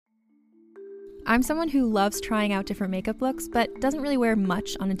I'm someone who loves trying out different makeup looks, but doesn't really wear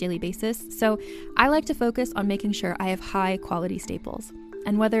much on a daily basis, so I like to focus on making sure I have high quality staples.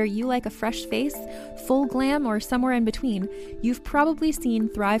 And whether you like a fresh face, full glam, or somewhere in between, you've probably seen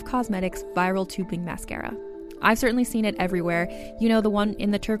Thrive Causemetics Viral Tubing Mascara. I've certainly seen it everywhere. You know, the one in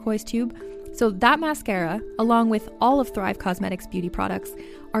the turquoise tube? So that mascara, along with all of Thrive Causemetics beauty products,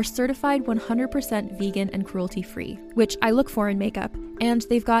 are certified 100% vegan and cruelty-free, which I look for in makeup, and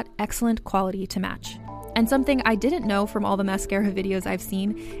they've got excellent quality to match. And something I didn't know from all the mascara videos I've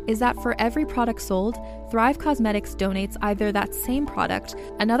seen is that for every product sold, Thrive Causemetics donates either that same product,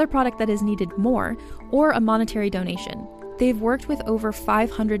 another product that is needed more, or a monetary donation. They've worked with over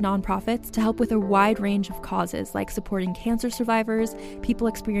 500 nonprofits to help with a wide range of causes like supporting cancer survivors, people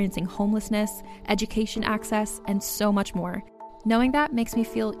experiencing homelessness, education access, and so much more. Knowing that makes me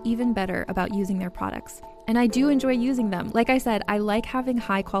feel even better about using their products. And I do enjoy using them. Like I said, I like having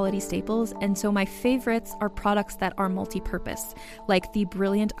high quality staples, and so my favorites are products that are multi-purpose, like the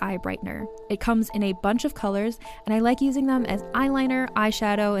Brilliant Eye Brightener. It comes in a bunch of colors, and I like using them as eyeliner,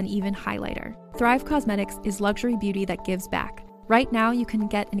 eyeshadow, and even highlighter. Thrive Causemetics is luxury beauty that gives back. Right now, you can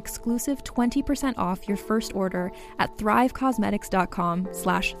get an exclusive 20% off your first order at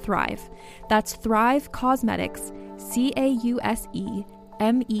thrivecausemetics.com/thrive. That's Thrive Causemetics,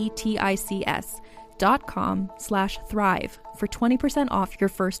 CAUSEMETICS.com/thrive for 20% off your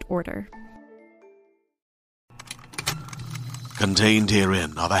first order. Contained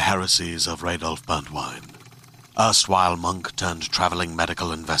herein are the heresies of Radolf Burntwine, erstwhile monk turned traveling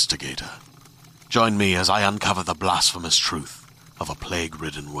medical investigator. Join me as I uncover the blasphemous truth of a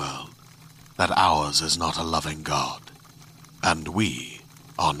plague-ridden world, that ours is not a loving God, and we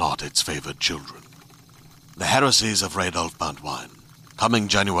are not its favored children. The Heresies of Radolf Burntwine, coming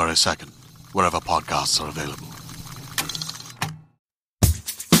January 2nd, wherever podcasts are available.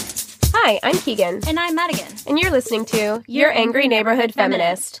 Hi, I'm Keegan. And I'm Madigan. And you're listening to Your Angry Neighborhood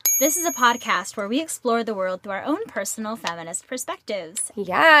Feminist. This is a podcast where we explore the world through our own personal feminist perspectives.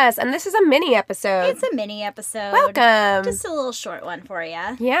 Yes, and this is a mini episode. It's a mini episode. Welcome. Just a little short one for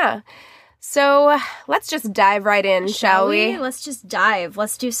you. Yeah. So let's just dive right in, shall we? Let's just dive.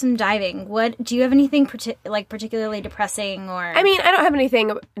 Let's do some diving. What do you have anything particularly depressing or? I mean, I don't have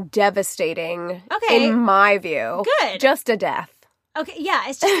anything devastating. Okay. In my view. Good. Just a death. Okay, yeah,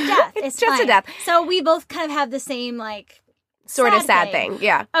 it's just a death. It's just fine. A death. So we both kind of have the same, sort of sad thing.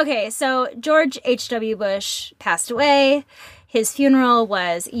 Yeah. Okay, so George H.W. Bush passed away. His funeral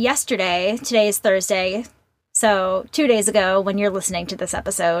was yesterday. Today is Thursday. So 2 days ago, when you're listening to this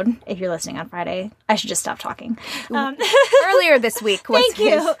episode, if you're listening on Friday, I should just stop talking. Earlier this week was Thank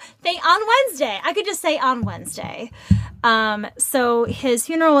you. On Wednesday. I could just say on Wednesday. So his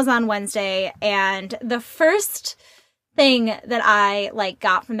funeral was on Wednesday, and the first thing that I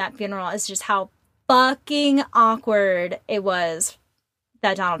got from that funeral is just how fucking awkward it was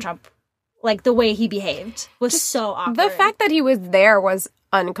that Donald Trump, the way he behaved was just so awkward. The fact that he was there was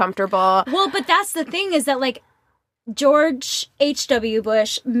uncomfortable. Well, but that's the thing is that George H.W.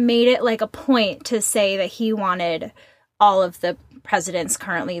 Bush made it a point to say that he wanted all of the presidents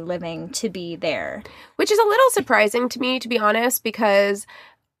currently living to be there. Which is a little surprising to me, to be honest, because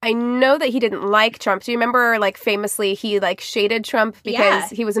I know that he didn't like Trump. Do you remember, famously, he, shaded Trump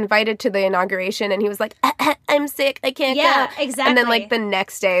because he was invited to the inauguration and he was like, I'm sick, I can't go. Yeah, exactly. And then, the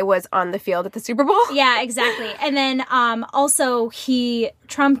next day was on the field at the Super Bowl. Yeah, exactly. And then, also,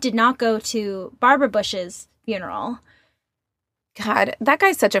 Trump did not go to Barbara Bush's funeral. God, that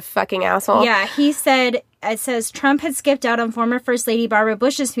guy's such a fucking asshole. Yeah, it says, Trump had skipped out on former First Lady Barbara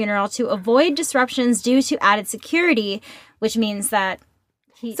Bush's funeral to avoid disruptions due to added security, which means that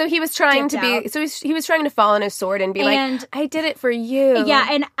he was trying to fall on his sword and be I did it for you. Yeah,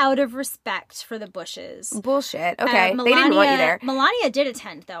 and out of respect for the Bushes. Bullshit. Okay, they didn't want you there. Melania did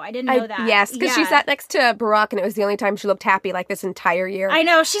attend, though. I didn't know that. Yes, because she sat next to Barack, and it was the only time she looked happy this entire year. I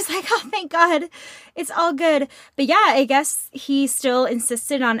know. She's like, oh, thank God. It's all good. But yeah, I guess he still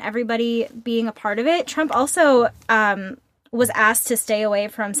insisted on everybody being a part of it. Trump also was asked to stay away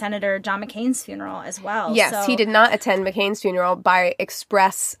from Senator John McCain's funeral as well. Yes, he did not attend McCain's funeral by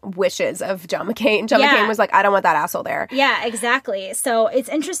express wishes of John McCain. John McCain was like, I don't want that asshole there. Yeah, exactly. So it's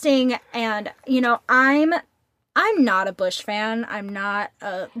interesting, and, I'm not a Bush fan. I'm not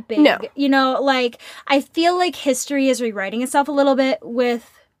a big... No. I feel like history is rewriting itself a little bit with...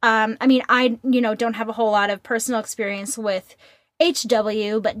 I don't have a whole lot of personal experience with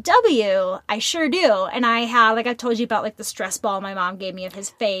HW, but W, I sure do. And I have, I've told you about, the stress ball my mom gave me of his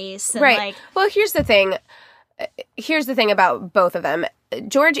face. And, right. Well, here's the thing. Here's the thing about both of them.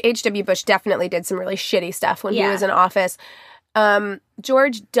 George H.W. Bush definitely did some really shitty stuff when he was in office.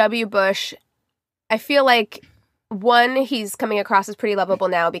 George W. Bush I feel like, one, he's coming across as pretty lovable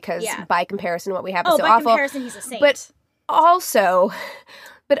now because by comparison, what we have is so awful. By comparison, he's a saint. But also,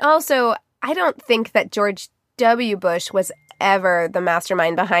 I don't think that George W. Bush was ever the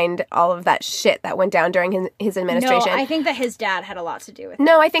mastermind behind all of that shit that went down during his administration. No, I think that his dad had a lot to do with it.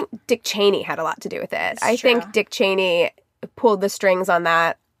 No, I think Dick Cheney had a lot to do with it. I think Dick Cheney pulled the strings on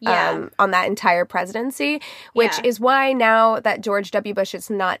that. On that entire presidency, which is why now that George W. Bush is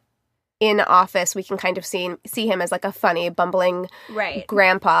not in office, we can kind of see him as like a funny, bumbling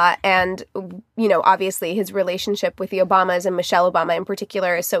grandpa. And, you know, obviously his relationship with the Obamas and Michelle Obama in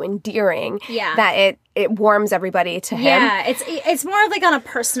particular is so endearing that it warms everybody to him. Yeah, it's more like on a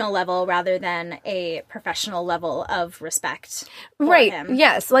personal level rather than a professional level of respect for him.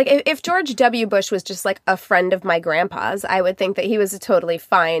 Yes. Like if George W. Bush was just like a friend of my grandpa's, I would think that he was a totally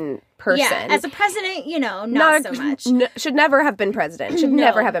fine person. Yeah, as a president, you know, not so much. Should never have been president.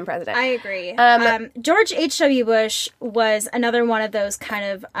 Never have been president. I agree. George H.W. Bush was another one of those kind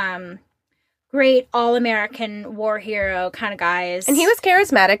of great all-American war hero kind of guys. And he was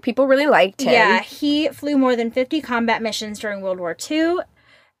charismatic. People really liked him. Yeah, he flew more than 50 combat missions during World War II.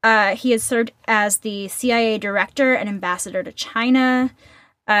 He had served as the CIA director and ambassador to China.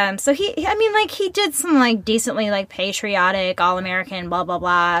 So he did some, like, decently, like, patriotic, all-American, blah, blah,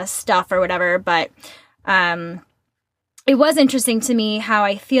 blah stuff or whatever, but it was interesting to me how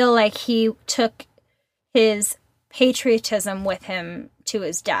I feel like he took his patriotism with him to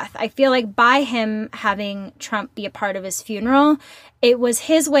his death. I feel like by him having Trump be a part of his funeral, it was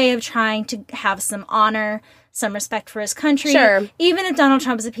his way of trying to have some honor, some respect for his country. Sure. Even if Donald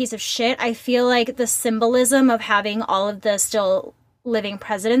Trump is a piece of shit, I feel like the symbolism of having all of the still living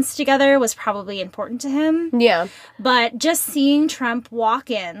presidents together was probably important to him. Yeah. But just seeing Trump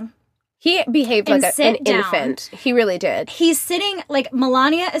walk in, he behaved like an infant. He really did. He's sitting, like,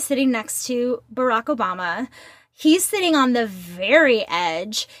 Melania is sitting next to Barack Obama. He's sitting on the very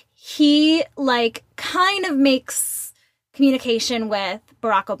edge. He, like, kind of makes communication with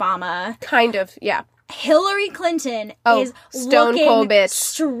Barack Obama. Kind of, yeah. Hillary Clinton is stone looking cold bitch.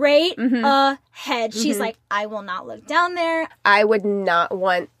 Straight ahead. She's like, I will not look down there. I would not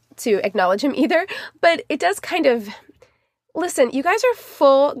want to acknowledge him either. But it does kind of... Listen, you guys are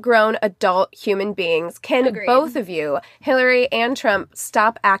full-grown adult human beings. Can both of you, Hillary and Trump,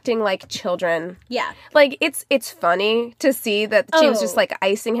 stop acting like children? Yeah. Like, it's funny to see that she was just, like,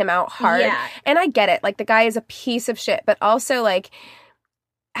 icing him out hard. Yeah. And I get it. Like, the guy is a piece of shit. But also, like,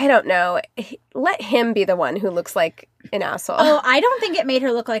 I don't know. Let him be the one who looks like an asshole. Oh, I don't think it made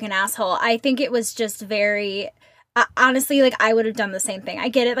her look like an asshole. I think it was just very... honestly, like, I would have done the same thing. I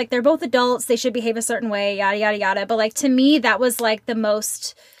get it. Like, they're both adults. They should behave a certain way, yada, yada, yada. But, like, to me, that was, like, the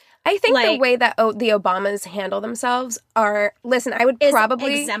most... I think the way that the Obamas handle themselves are... Listen, I would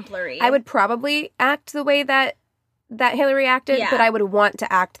probably... exemplary. I would probably act the way that Hillary acted, but I would want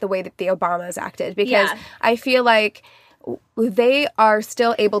to act the way that the Obamas acted. Because I feel like they are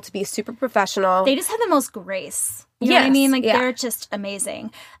still able to be super professional. They just have the most grace. You know what I mean? Like, they're just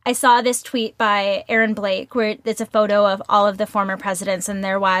amazing. I saw this tweet by Aaron Blake where it's a photo of all of the former presidents and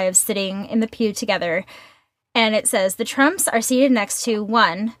their wives sitting in the pew together. And it says, the Trumps are seated next to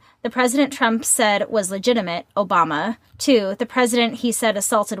 1, the president Trump said was legitimate, Obama. 2, the president he said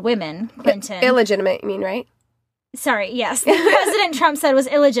assaulted women, Clinton. Illegitimate, you mean, right? Sorry, yes. The president Trump said was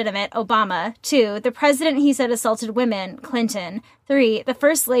illegitimate, Obama. 2, the president he said assaulted women, Clinton. 3, the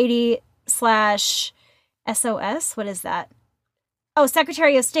first lady / SOS? What is that? Oh,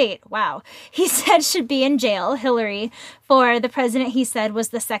 Secretary of State. Wow. He said should be in jail, Hillary. 4, the president he said was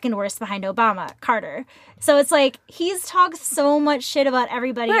the second worst behind Obama, Carter. So it's like, he's talked so much shit about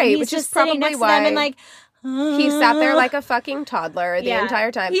everybody. Right, and he's which just is probably sitting next why to them and like... he sat there like a fucking toddler the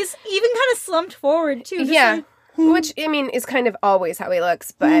entire time. He's even kind of slumped forward, too. Yeah. Which, I mean, is kind of always how he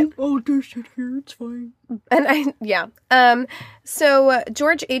looks, but... I'll just sit here, it's fine. And so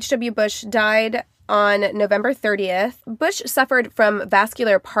George H.W. Bush died on November 30th. Bush suffered from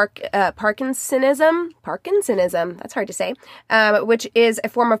vascular Parkinsonism, that's hard to say, which is a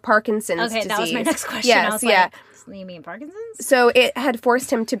form of Parkinson's disease. Okay, that was my next question. Yes, I was like, you mean Parkinson's? So it had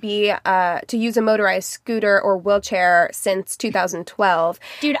forced him to use a motorized scooter or wheelchair since 2012.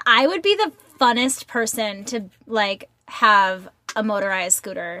 Dude, I would be the funnest person to, like, have a motorized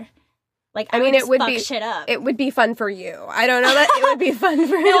scooter. Like, I mean, it would fuck shit up. It would be fun for you. I don't know that it would be fun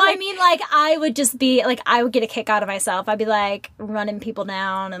for you. No, I mean, like, I would just be, like, I would get a kick out of myself. I'd be, like, running people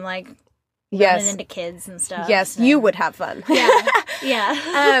down and, like, running into kids and stuff. Yes, you would have fun.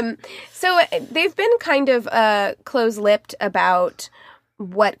 Yeah. So they've been kind of close-lipped about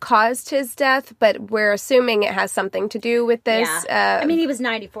what caused his death, but we're assuming it has something to do with this. Yeah. I mean, he was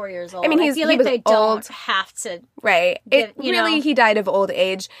 94 years old. I mean, I feel like they old. Don't have to. Right. Know. He died of old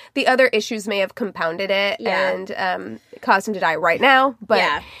age. The other issues may have compounded it and caused him to die right now.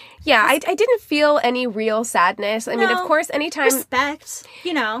 But yeah, I didn't feel any real sadness. I mean, of course, anytime... Respect,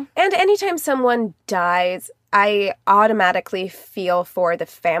 And anytime someone dies, I automatically feel for the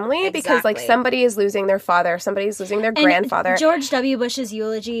family because, like, somebody is losing their father, somebody's losing their grandfather. George W. Bush's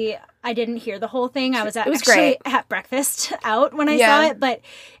eulogy, I didn't hear the whole thing. I was great. at breakfast out when I saw it, but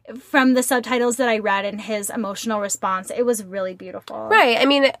from the subtitles that I read and his emotional response, it was really beautiful. Right. I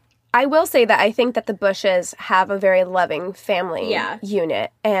mean, I will say that I think that the Bushes have a very loving family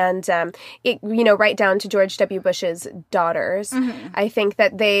unit. And, right down to George W. Bush's daughters, mm-hmm. I think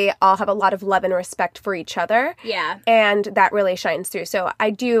that they all have a lot of love and respect for each other. Yeah. And that really shines through. So I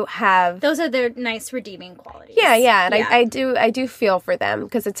do have... Those are their nice redeeming qualities. Yeah. And I do feel for them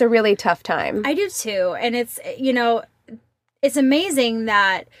because it's a really tough time. I do too. And it's, it's amazing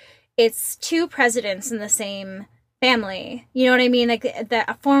that it's two presidents in the same family. You know what I mean? Like that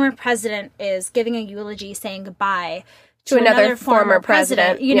a former president is giving a eulogy saying goodbye to another former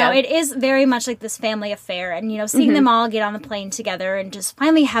president. It is very much like this family affair. And, seeing mm-hmm. them all get on the plane together and just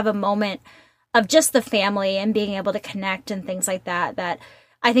finally have a moment of just the family and being able to connect and things like that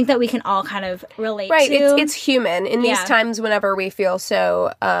I think that we can all kind of relate to. Right. It's human. In these times whenever we feel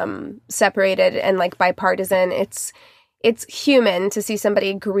so separated and like bipartisan, it's human to see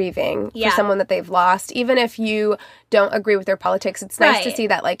somebody grieving for someone that they've lost. Even if you don't agree with their politics, it's nice to see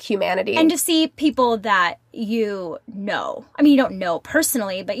that, like, humanity. And to see people that you know. I mean, you don't know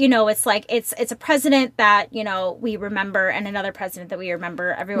personally, but, it's like, it's a president that, we remember and another president that we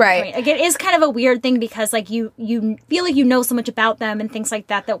remember everyone. Right. Like, it is kind of a weird thing because, like, you feel like you know so much about them and things like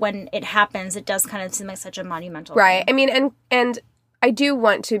that when it happens, it does kind of seem like such a monumental thing. I mean, and I do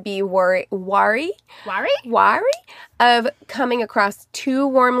want to be wary of coming across too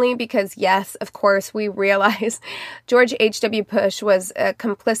warmly because, yes, of course, we realize George H.W. Bush was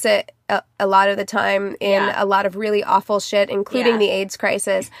complicit a lot of the time in a lot of really awful shit, including the AIDS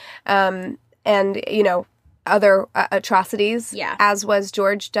crisis and, other atrocities, as was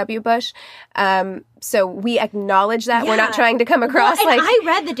George W. Bush. So we acknowledge that. We're not trying to come across I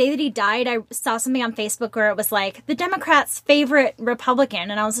read the day that he died, I saw something on Facebook where it was like, the Democrats' favorite Republican.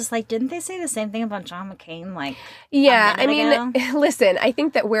 And I was just like, didn't they say the same thing about John McCain? Like, listen, I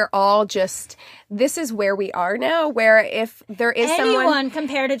think that we're all just, this is where we are now, where if there is anyone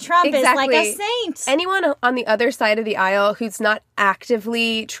compared to Trump is like a saint. Anyone on the other side of the aisle who's not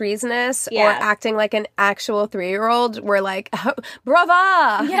actively treasonous or acting like an actual 3-year-old, we're like, oh,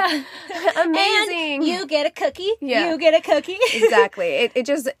 brava! Yeah. Amazing. And you get a cookie. Yeah. You get a cookie. Exactly. It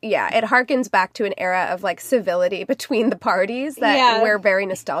just, it harkens back to an era of, like, civility between the parties that we're very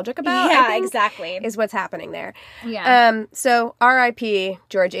nostalgic about. Yeah, I think, exactly. Is what's happening there. Yeah. So, R.I.P.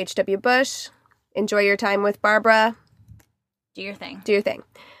 George H.W. Bush. Enjoy your time with Barbara. Do your thing.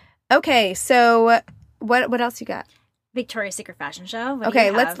 Okay, so what else you got? Victoria's Secret fashion show.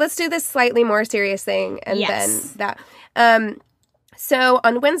 Let's do this slightly more serious thing and then that. So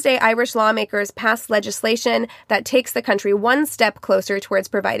on Wednesday, Irish lawmakers passed legislation that takes the country one step closer towards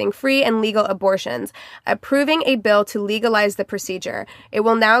providing free and legal abortions, approving a bill to legalize the procedure. It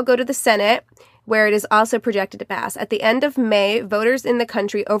will now go to the Senate, where it is also projected to pass. At the end of May, voters in the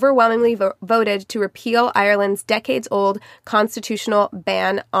country overwhelmingly voted to repeal Ireland's decades-old constitutional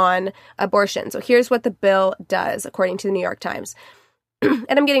ban on abortion. So here's what the bill does, according to the New York Times. And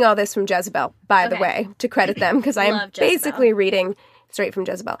I'm getting all this from Jezebel, by the way, to credit them, because I'm basically reading straight from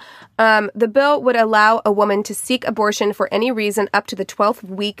Jezebel. The bill would allow a woman to seek abortion for any reason up to the 12th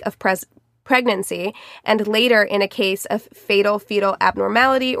week of pregnancy, and later in a case of fatal fetal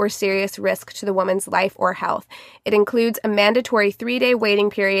abnormality or serious risk to the woman's life or health. It includes a mandatory 3-day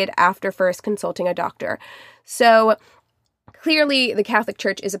waiting period after first consulting a doctor. So clearly the Catholic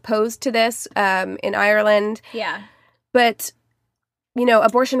Church is opposed to this in Ireland. Yeah. But,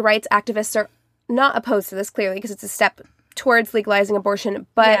 abortion rights activists are not opposed to this, clearly, because it's a step towards legalizing abortion,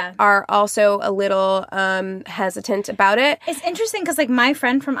 but are also a little hesitant about it. It's interesting because, like, my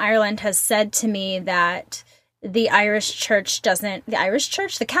friend from Ireland has said to me that the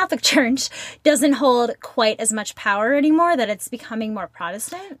Catholic Church doesn't hold quite as much power anymore, that it's becoming more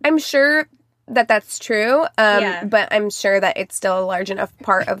Protestant. I'm sure that that's true, but I'm sure that it's still a large enough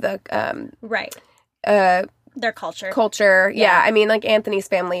part of the... their culture. Yeah. I mean, like, Anthony's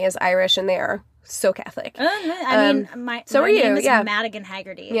family is Irish, and they are so Catholic. I mean, my name is Madigan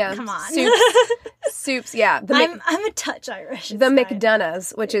Haggerty. Yeah. Come on. Soups, yeah. I'm a touch Irish. The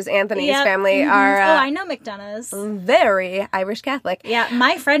McDonoughs, which is Anthony's family, are... I know McDonoughs. Very Irish Catholic. Yeah,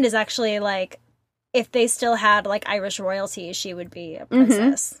 my friend is actually, like, if they still had, like, Irish royalty, she would be a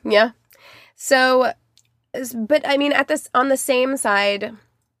princess. Mm-hmm. Yeah. So, but, I mean, on the same side...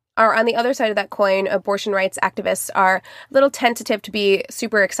 or on the other side of that coin, abortion rights activists are a little tentative to be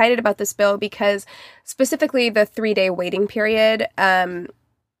super excited about this bill because specifically the 3-day waiting period,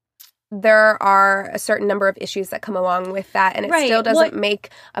 there are a certain number of issues that come along with that, and it still doesn't make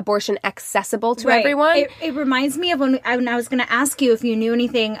abortion accessible to everyone. It reminds me of when I was going to ask you if you knew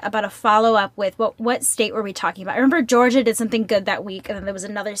anything about a follow-up with what state were we talking about? I remember Georgia did something good that week, and then there was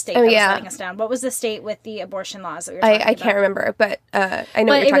another state that was letting us down. What was the state with the abortion laws that we were talking about? I can't remember, but I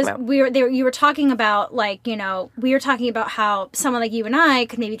know what you're talking about. You were talking about, like, you know, we were talking about how someone like you and I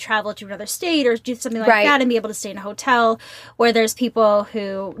could maybe travel to another state or do something like that and be able to stay in a hotel where there's people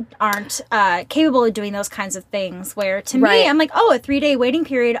who aren't capable of doing those kinds of things, where to me I'm like, a 3-day waiting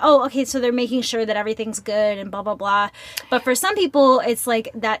period, okay, so they're making sure that everything's good and blah blah blah, but for some people it's like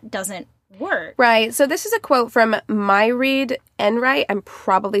that doesn't work. Right. So this is a quote from Mairead Enright. I'm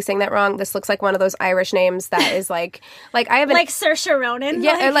probably saying that wrong. This looks like one of those Irish names that is like I have like Saoirse Ronan.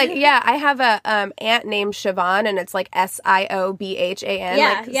 Yeah, I have a aunt named Siobhan, and it's like Siobhan.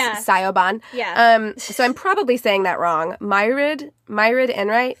 Siobhan. Yeah. So I'm probably saying that wrong. Mairead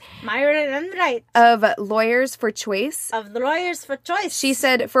Enright. Mairead Enright. Of Lawyers for Choice. She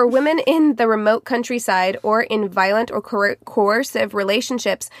said, for women in the remote countryside or in violent or coercive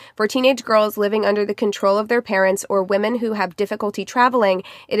relationships, for teenage girls living under the control of their parents, or women who have difficulty traveling,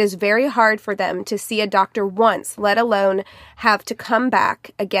 it is very hard for them to see a doctor once, let alone have to come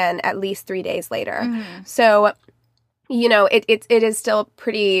back again at least 3 days later. Mm-hmm. So, you know, it is still a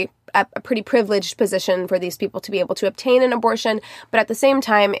pretty privileged position for these people to be able to obtain an abortion, but at the same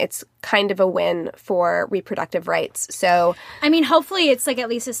time, it's kind of a win for reproductive rights. So, I mean, hopefully it's like at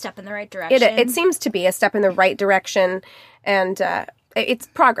least a step in the right direction. It seems to be a step in the right direction, and it's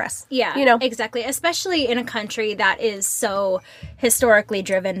progress. Yeah, you know, exactly. Especially in a country that is so historically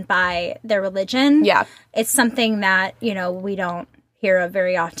driven by their religion. Yeah, it's something that, you know, we don't hear of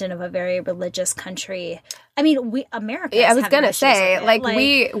very often, of a very religious country. I mean, America. Yeah, I was gonna say, like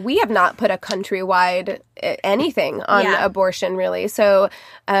we have not put a countrywide anything on abortion, really. So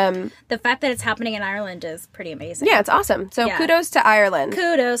the fact that it's happening in Ireland is pretty amazing. Yeah, it's awesome. So kudos to Ireland.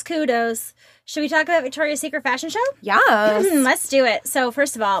 Kudos. Should we talk about Victoria's Secret fashion show? Yes. Let's do it. So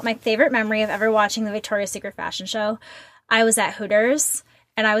first of all, my favorite memory of ever watching the Victoria's Secret fashion show, I was at Hooters.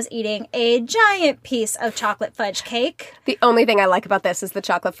 And I was eating a giant piece of chocolate fudge cake. The only thing I like about this is the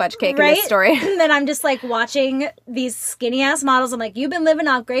chocolate fudge cake in this story. And then I'm just like watching these skinny-ass models. I'm like, you've been living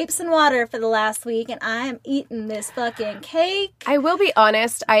off grapes and water for the last week, and I'm eating this fucking cake. I will be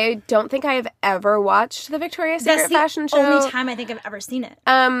honest, I don't think I have ever watched the Victoria's Secret fashion show. That's the only time I think I've ever seen it.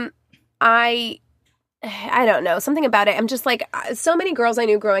 I don't know, something about it. I'm just like, so many girls I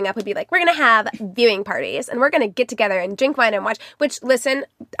knew growing up would be like, we're going to have viewing parties and we're going to get together and drink wine and watch, which, listen,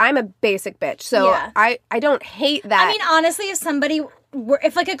 I'm a basic bitch. So I don't hate that. I mean, honestly,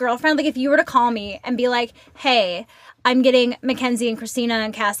 if like a girlfriend, like if you were to call me and be like, hey, I'm getting Mackenzie and Christina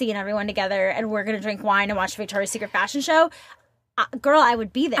and Cassie and everyone together and we're going to drink wine and watch the Victoria's Secret fashion show, girl, I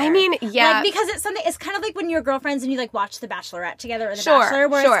would be there. I mean, yeah. Like, because it's kind of like when you're girlfriends and you like watch The Bachelorette together or The Bachelor,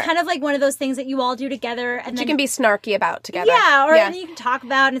 where it's kind of like one of those things that you all do together and then you can be snarky about together. Yeah, and you can talk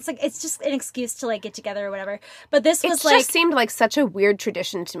about, and it's like, it's just an excuse to like get together or whatever. But this was like, it just seemed like such a weird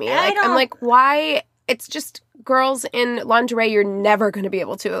tradition to me. I'm like, why? It's just girls in lingerie you're never going to be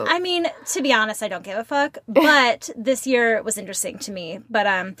able to. I mean, to be honest, I don't give a fuck. But this year was interesting to me.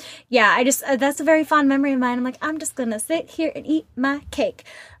 But yeah, I just that's a very fond memory of mine. I'm like, I'm just going to sit here and eat my cake.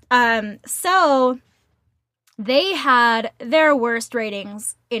 So they had their worst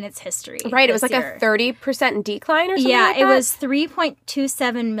ratings in its history. Right, it was like a 30% decline or something like that? Yeah, it was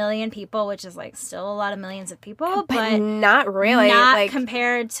 3.27 million people, which is like still a lot of millions of people, but not really. Not like,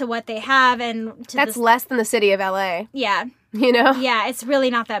 compared to what they have. And to that's less than the city of LA. Yeah. You know? Yeah, it's really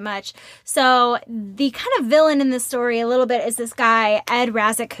not that much. So the kind of villain in this story a little bit is this guy, Ed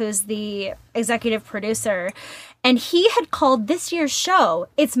Razek, who's the executive producer. And he had called this year's show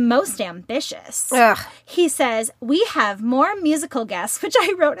its most ambitious. Ugh. He says, we have more musical guests, which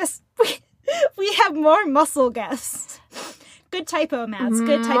I wrote as, we have more muscle guests. Good typo, Mads.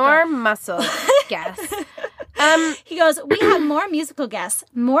 Good typo. More muscle guests. He goes, we have more musical guests,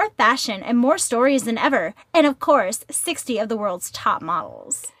 more fashion, and more stories than ever. And of course, 60 of the world's top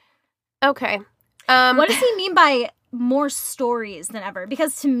models. Okay. What does he mean by more stories than ever.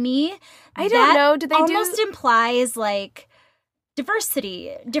 Because to me, I don't know. Do they almost implies like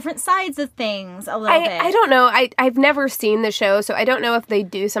diversity, different sides of things a little bit. I don't know. I've never seen the show, so I don't know if they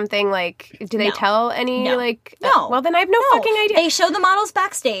do something like, do they tell any like... No. Well, then I have no fucking idea. They show the models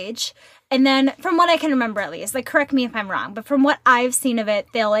backstage, and then from what I can remember at least, like correct me if I'm wrong, but from what I've seen of it,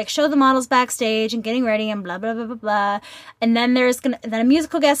 they'll like show the models backstage and getting ready and blah, blah, blah, blah, blah. And then then a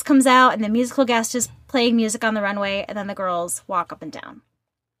musical guest comes out, and the musical guest is playing music on the runway, and then the girls walk up and down.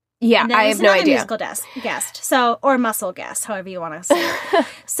 Yeah, I have no idea. Musical guest, or muscle guest, however you want to say it.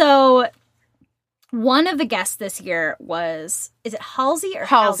 So, one of the guests this year is it Halsey or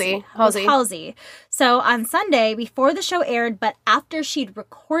Halsey? Halsey. So on Sunday, before the show aired, but after she'd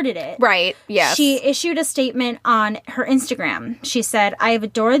recorded it, right? Yes, she issued a statement on her Instagram. She said, "I have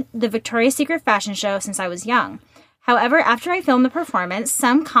adored the Victoria's Secret fashion show since I was young. However, after I filmed the performance,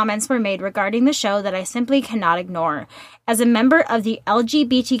 some comments were made regarding the show that I simply cannot ignore. As a member of the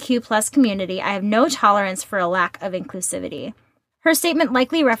LGBTQ+ community, I have no tolerance for a lack of inclusivity." Her statement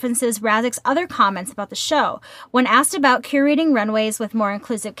likely references Razik's other comments about the show. When asked about curating runways with more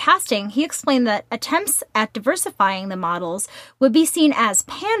inclusive casting, he explained that attempts at diversifying the models would be seen as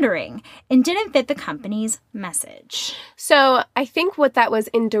pandering and didn't fit the company's message. So I think what that was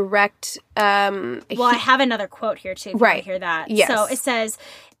in direct... I have another quote here, too, if you want to hear that. Yes. So it says...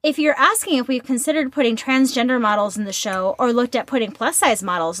 If you're asking if we've considered putting transgender models in the show or looked at putting plus-size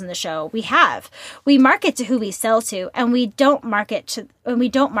models in the show, we have. We market to who we sell to, and we don't market to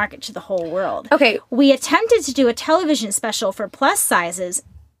the whole world. Okay. We attempted to do a television special for plus sizes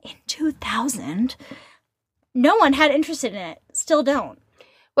in 2000. No one had interest in it. Still don't.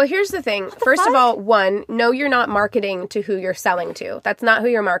 Well, here's the thing. First of all, no, you're not marketing to who you're selling to. That's not who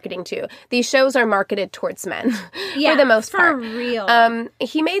you're marketing to. These shows are marketed towards men, for the most part. For real.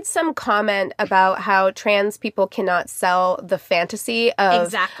 He made some comment about how trans people cannot sell the fantasy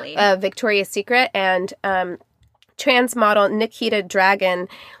of Victoria's Secret, and trans model Nikita Dragun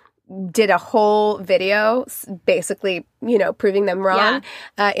did a whole video basically, proving them wrong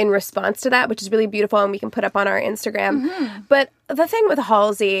in response to that, which is really beautiful, and we can put up on our Instagram. Mm-hmm. But the thing with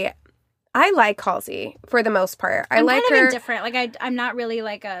Halsey, I like Halsey for the most part. I'm like kind her. Of indifferent. I'm not really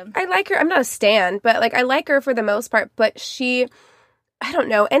like a... I like her. I'm not a stan, but I like her for the most part. But I don't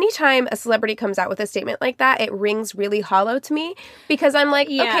know. Anytime a celebrity comes out with a statement like that, it rings really hollow to me, because I'm like,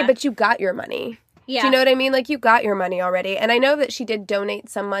 okay, but you got your money. Yeah. Do you know what I mean? You got your money already. And I know that she did donate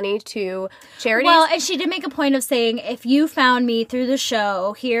some money to charities. Well, and she did make a point of saying, if you found me through the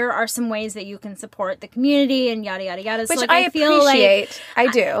show, here are some ways that you can support the community and yada, yada, yada. Which I appreciate. I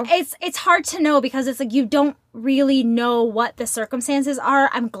do. It's hard to know, because it's you don't really know what the circumstances are.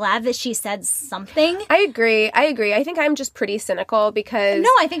 I'm glad that she said something. I agree. I think I'm just pretty cynical, because... No,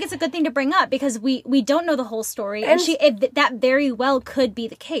 I think it's a good thing to bring up, because we don't know the whole story, and that very well could be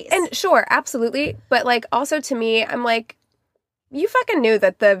the case. And sure, absolutely. But also to me, I'm like, you fucking knew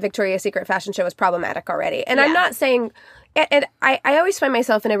that the Victoria's Secret fashion show was problematic already. And I'm not saying... And I always find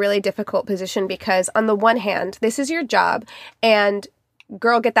myself in a really difficult position, because on the one hand, this is your job, and...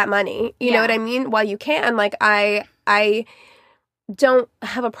 girl, get that money. You know what I mean? While you can, I don't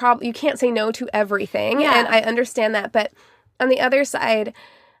have a problem. You can't say no to everything. And I understand that. But on the other side,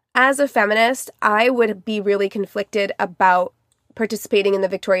 as a feminist, I would be really conflicted about participating in the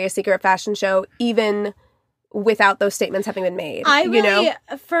Victoria's Secret fashion show, even without those statements having been made.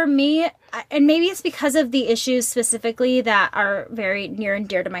 For me, and maybe it's because of the issues specifically that are very near and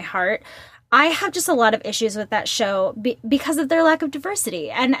dear to my heart, I have just a lot of issues with that show because of their lack of diversity.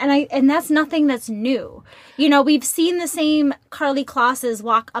 And that's nothing that's new. We've seen the same Karlie Klosses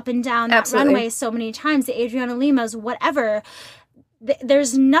walk up and down that runway so many times, the Adriana Limas, whatever.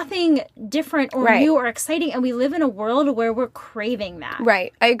 There's nothing different or new or exciting, and we live in a world where we're craving that.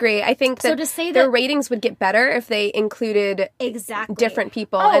 Right. I agree. I think that, to say their ratings would get better if they included different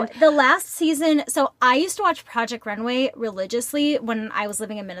people. The last season, so I used to watch Project Runway religiously when I was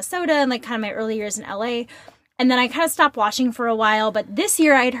living in Minnesota and kind of my early years in LA. And then I kind of stopped watching for a while. But this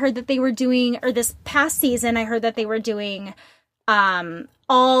year I had heard that they were doing, or this past season, I heard that they were doing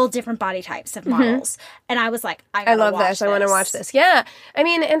all different body types of models. And I was like, I love this. I want to watch this. Yeah. I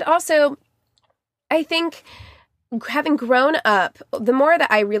mean, and also, I think having grown up, the more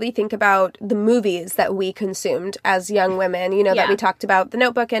that I really think about the movies that we consumed as young women, that we talked about, The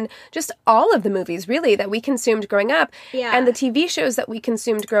Notebook, and just all of the movies, really, that we consumed growing up, and the TV shows that we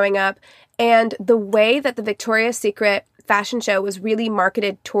consumed growing up, and the way that the Victoria's Secret fashion show was really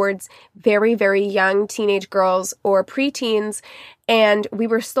marketed towards very, very young teenage girls or preteens. And we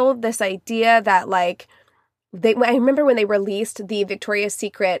were sold this idea that I remember when they released the Victoria's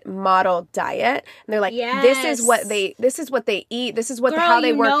Secret model diet, and they're like, this is what they eat. This is how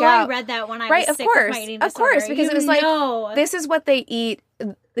they work out. I read that when I was sick with my eating disorder. Of course, because it was like, this is what they eat,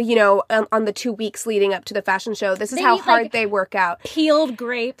 on the 2 weeks leading up to the fashion show. This is how hard they work out. Peeled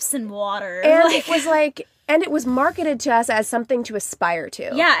grapes and water. And it was like... And it was marketed to us as something to aspire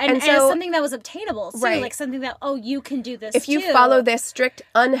to. Yeah, and so, as something that was obtainable. So, like something that, you can do this if you follow this strict,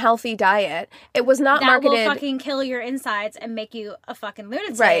 unhealthy diet, it was not marketed... That will fucking kill your insides and make you a fucking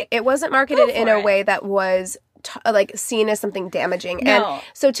lunatic. Right. It wasn't marketed in a way that was, seen as something damaging. No. And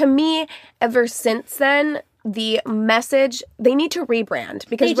so to me, ever since then... The message, they need to rebrand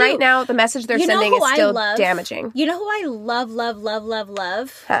because right now the message they're sending is still damaging. You know who I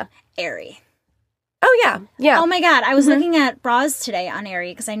love? Huh. Aerie. Oh, yeah. Yeah. Oh, my God. I was looking at bras today on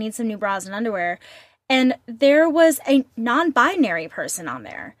Aerie because I need some new bras and underwear. And there was a non-binary person on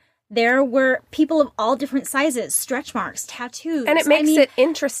there. There were people of all different sizes, stretch marks, tattoos. And it makes it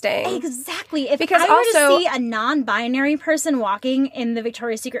interesting. Exactly. If I were to see a non-binary person walking in the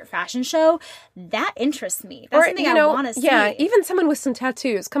Victoria's Secret fashion show, that interests me. That's something I want to see. Yeah, even someone with some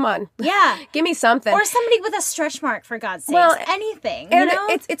tattoos. Come on. Yeah. Give me something. Or somebody with a stretch mark, for God's sakes. Well, anything. And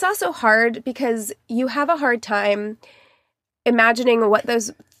it's also hard because you have a hard time imagining what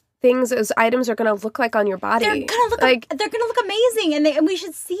those items are going to look like on your body. They're going to look amazing, and we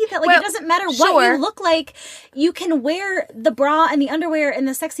should see that. It doesn't matter what you look like. You can wear the bra and the underwear and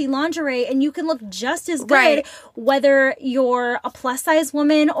the sexy lingerie, and you can look just as good, whether you're a plus size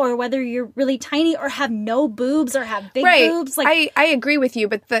woman or whether you're really tiny or have no boobs or have big boobs. I agree with you,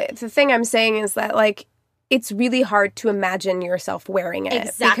 but the thing I'm saying is that it's really hard to imagine yourself wearing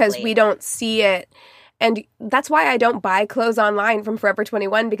it because we don't see it. And that's why I don't buy clothes online from Forever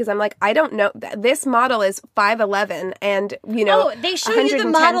 21 because I'm like, I don't know. This model is 5'11" and, they show you the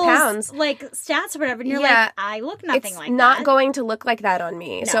model's, pounds. Stats or whatever. And you're like, I look nothing like that. It's not going to look like that on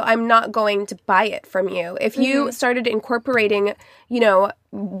me. No. So I'm not going to buy it from you. If you started incorporating,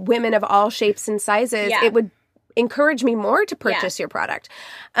 women of all shapes and sizes, it would encourage me more to purchase your product.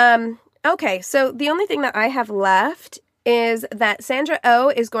 Okay, so the only thing that I have left is that Sandra Oh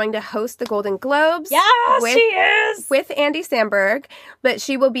is going to host the Golden Globes. Yes, she is! With Andy Samberg, but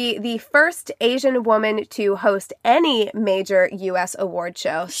she will be the first Asian woman to host any major U.S. award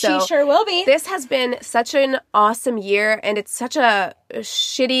show. So she sure will be. This has been such an awesome year, and it's such a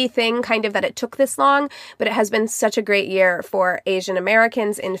shitty thing kind of that it took this long, but it has been such a great year for Asian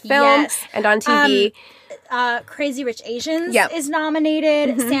Americans in film and on TV. Crazy Rich Asians is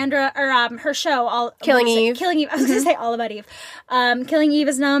nominated. Sandra, or her show, Killing Eve. I was going to say All About Eve. Killing Eve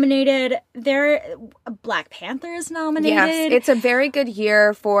is nominated. Black Panther is nominated. Yes, it's a very good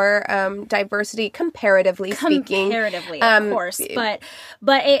year for diversity, comparatively speaking. Of course,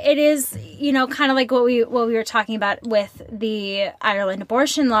 but it is kind of like what we were talking about with the Ireland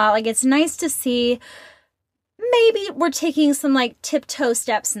abortion law. It's nice to see. Maybe we're taking some tiptoe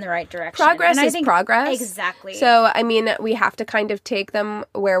steps in the right direction. Progress is progress. Exactly. So, we have to kind of take them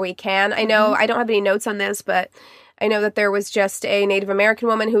where we can. I know I don't have any notes on this, but I know that there was just a Native American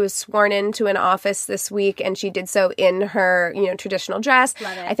woman who was sworn into an office this week, and she did so in her, traditional dress.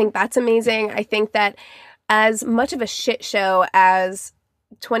 Love it. I think that's amazing. I think that as much of a shit show as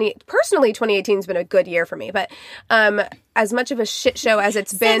 2018 has been a good year for me, but as much of a shit show as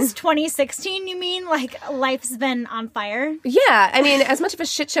it's been since 2016, you mean life's been on fire? Yeah, as much of a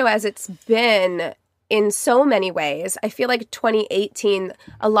shit show as it's been in so many ways, I feel like 2018,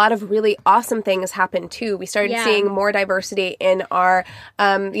 a lot of really awesome things happened too. We started seeing more diversity in our, the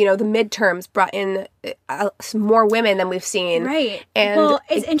midterms brought in more women than we've seen. Right. And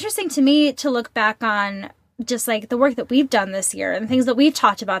it's interesting to me to look back on just the work that we've done this year and things that we've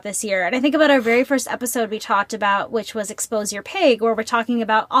talked about this year. And I think about our very first episode we talked about, which was Expose Your Pig, where we're talking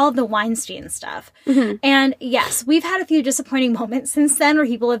about all of the Weinstein stuff. Mm-hmm. And yes, we've had a few disappointing moments since then where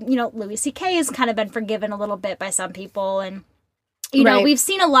people have, Louis C.K. has kind of been forgiven a little bit by some people. And, we've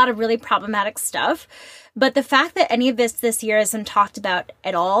seen a lot of really problematic stuff. But the fact that any of this year isn't talked about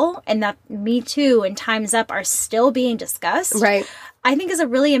at all, and that Me Too and Time's Up are still being discussed, right, I think is a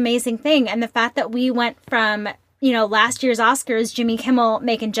really amazing thing. And the fact that we went from, last year's Oscars, Jimmy Kimmel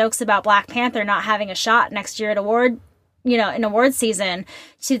making jokes about Black Panther not having a shot next year at in award season,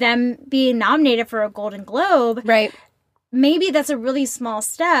 to them being nominated for a Golden Globe. Right. Maybe that's a really small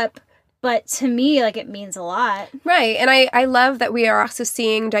step, but to me, it means a lot. Right. And I love that we are also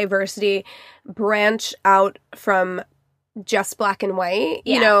seeing diversity branch out from just black and white,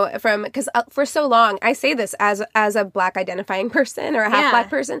 because for so long, I say this as a Black identifying person or a half Black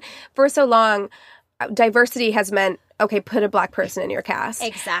person, for so long, diversity has meant, okay, put a Black person in your cast.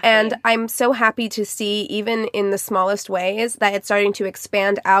 Exactly. And I'm so happy to see, even in the smallest ways, that it's starting to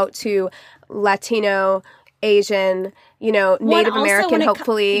expand out to Latino, Asian, Native American,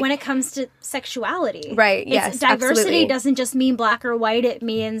 hopefully. When it comes to sexuality. Right, yes, diversity absolutely. doesn't just mean black or white, it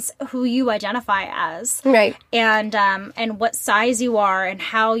means who you identify as. Right. And what size you are and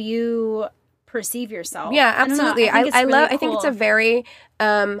how you perceive yourself. Yeah, absolutely. I think it's a cool. very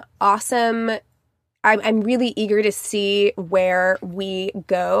awesome. I'm really eager to see where we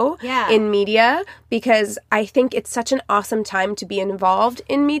go in media, because I think it's such an awesome time to be involved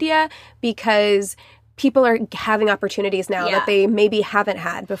in media, because people are having opportunities now that they maybe haven't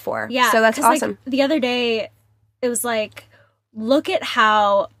had before. Yeah. So that's awesome. The other day, it was like, look at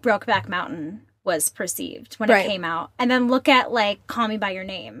how Brokeback Mountain was perceived when it came out. And then look at, Call Me By Your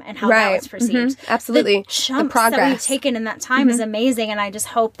Name and how that was perceived. Mm-hmm. Absolutely. The progress that we've taken in that time is amazing, and I just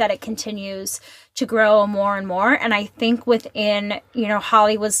hope that it continues to grow more and more. And I think within,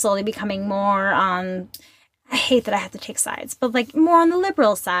 Hollywood slowly becoming more on... I hate that I have to take sides, but more on the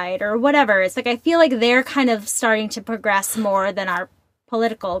liberal side or whatever. It's I feel like they're kind of starting to progress more than our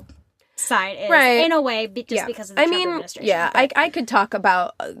political side is, in a way, just because of the Trump administration. Yeah, I could talk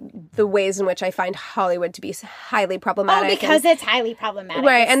about the ways in which I find Hollywood to be highly problematic. Oh, because it's highly problematic.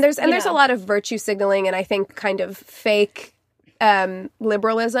 Right, and there's a lot of virtue signaling and I think kind of fake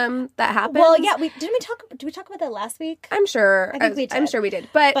liberalism that happens. Well, yeah, did we talk about that last week? I'm sure. I think we did. I'm sure we did.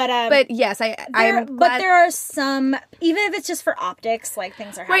 But yes, I'm glad. But there are some, even if it's just for optics, things are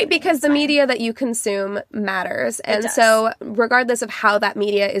happening. Right, because the media that you consume matters. And so regardless of how that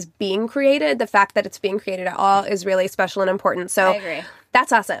media is being created, the fact that it's being created at all is really special and important. So I agree.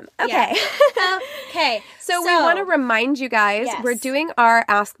 That's awesome. Okay. Yeah. Okay. So we want to remind you guys, we're doing our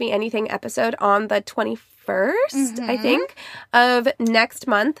Ask Me Anything episode on the 21st, I think, of next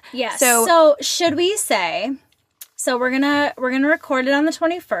month. Yes. So should we say, we're gonna record it on the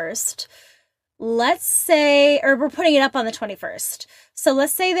 21st. Let's say, or we're putting it up on the 21st. So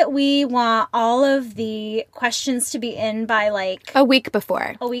let's say that we want all of the questions to be in by a week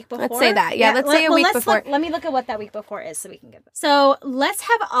before. A week before? Let's say that. Yeah, let's say a week before. Let me look at what that week before is so we can get that. So let's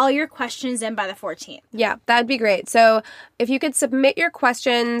have all your questions in by the 14th. Yeah, that'd be great. So if you could submit your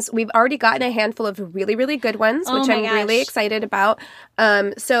questions, we've already gotten a handful of really, really good ones, which I'm really excited about.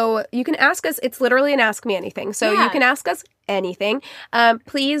 So you can ask us. It's literally an Ask Me Anything. So you can ask us anything.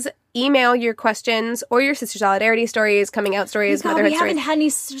 Please email your questions or your Sister Solidarity stories, coming out stories, motherhood stories. We haven't had any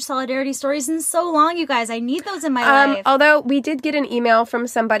Sister Solidarity stories in so long, you guys. I need those in my life. Although we did get an email from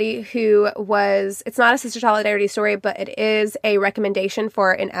somebody who it's not a Sister Solidarity story, but it is a recommendation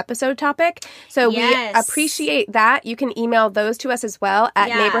for an episode topic. So we appreciate that. You can email those to us as well at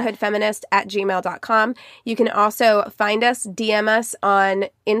neighborhoodfeminist@gmail.com. You can also find us, DM us on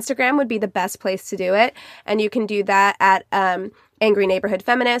Instagram would be the best place to do it. And you can do that at Angry Neighborhood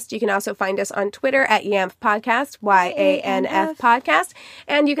Feminist. You can also find us on Twitter at YANF Podcast, YANF Podcast.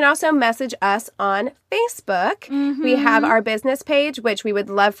 And you can also message us on Facebook. We have our business page, which we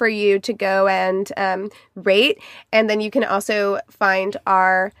would love for you to go and rate. And then you can also find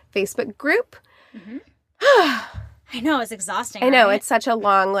our Facebook group. I know, it's exhausting. I know, right? It's such a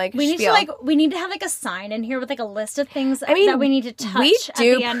long spiel. We need to have a sign in here with a list of things that we need to touch. We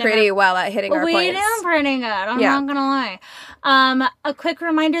do pretty well at hitting our points. We do pretty good. I'm not gonna lie. A quick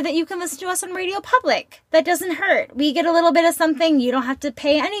reminder that you can listen to us on Radio Public. That doesn't hurt. We get a little bit of something. You don't have to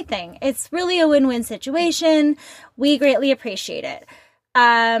pay anything. It's really a win-win situation. We greatly appreciate it.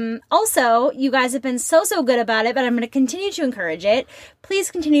 Also, you guys have been so good about it, but I'm going to continue to encourage it.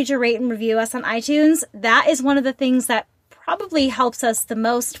 Please continue to rate and review us on iTunes. That is one of the things that probably helps us the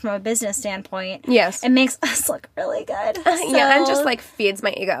most from a business standpoint. Yes. It makes us look really good. And just feeds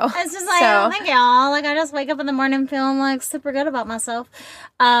my ego. It's just thank y'all. I just wake up in the morning feeling super good about myself.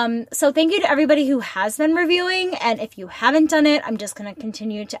 So thank you to everybody who has been reviewing. And if you haven't done it, I'm just going to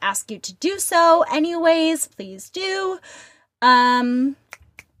continue to ask you to do so anyways. Please do.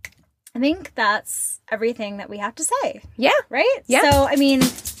 I think that's everything that we have to say. Yeah. Right? Yeah. So,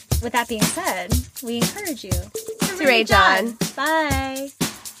 with that being said, we encourage you to rage on. Bye.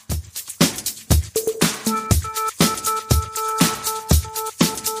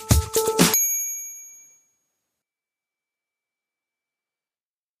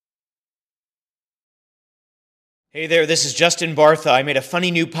 Hey there, this is Justin Bartha. I made a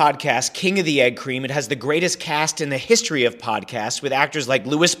funny new podcast, King of the Egg Cream. It has the greatest cast in the history of podcasts with actors like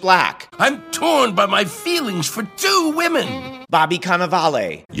Louis Black. I'm torn by my feelings for two women. Bobby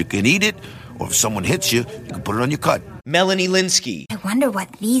Cannavale. You can eat it, or if someone hits you, you can put it on your cut. Melanie Linsky. I wonder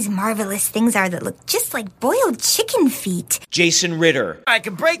what these marvelous things are that look just like boiled chicken feet. Jason Ritter. I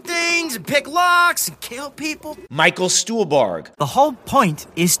can break things and pick locks and kill people. Michael Stuhlbarg. The whole point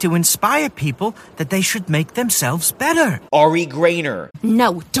is to inspire people that they should make themselves better. Ari Grainer.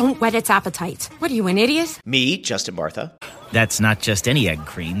 No, don't whet its appetite. What are you, an idiot? Me, Justin Bartha. That's not just any egg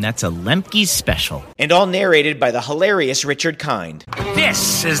cream, that's a Lemke's special. And all narrated by the hilarious Richard Kind.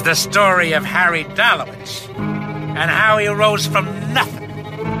 This is the story of Harry Dalowitz and how he rose from nothing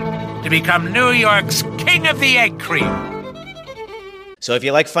to become New York's King of the Egg Cream. So if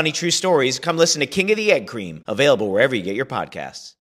you like funny true stories, come listen to King of the Egg Cream, available wherever you get your podcasts.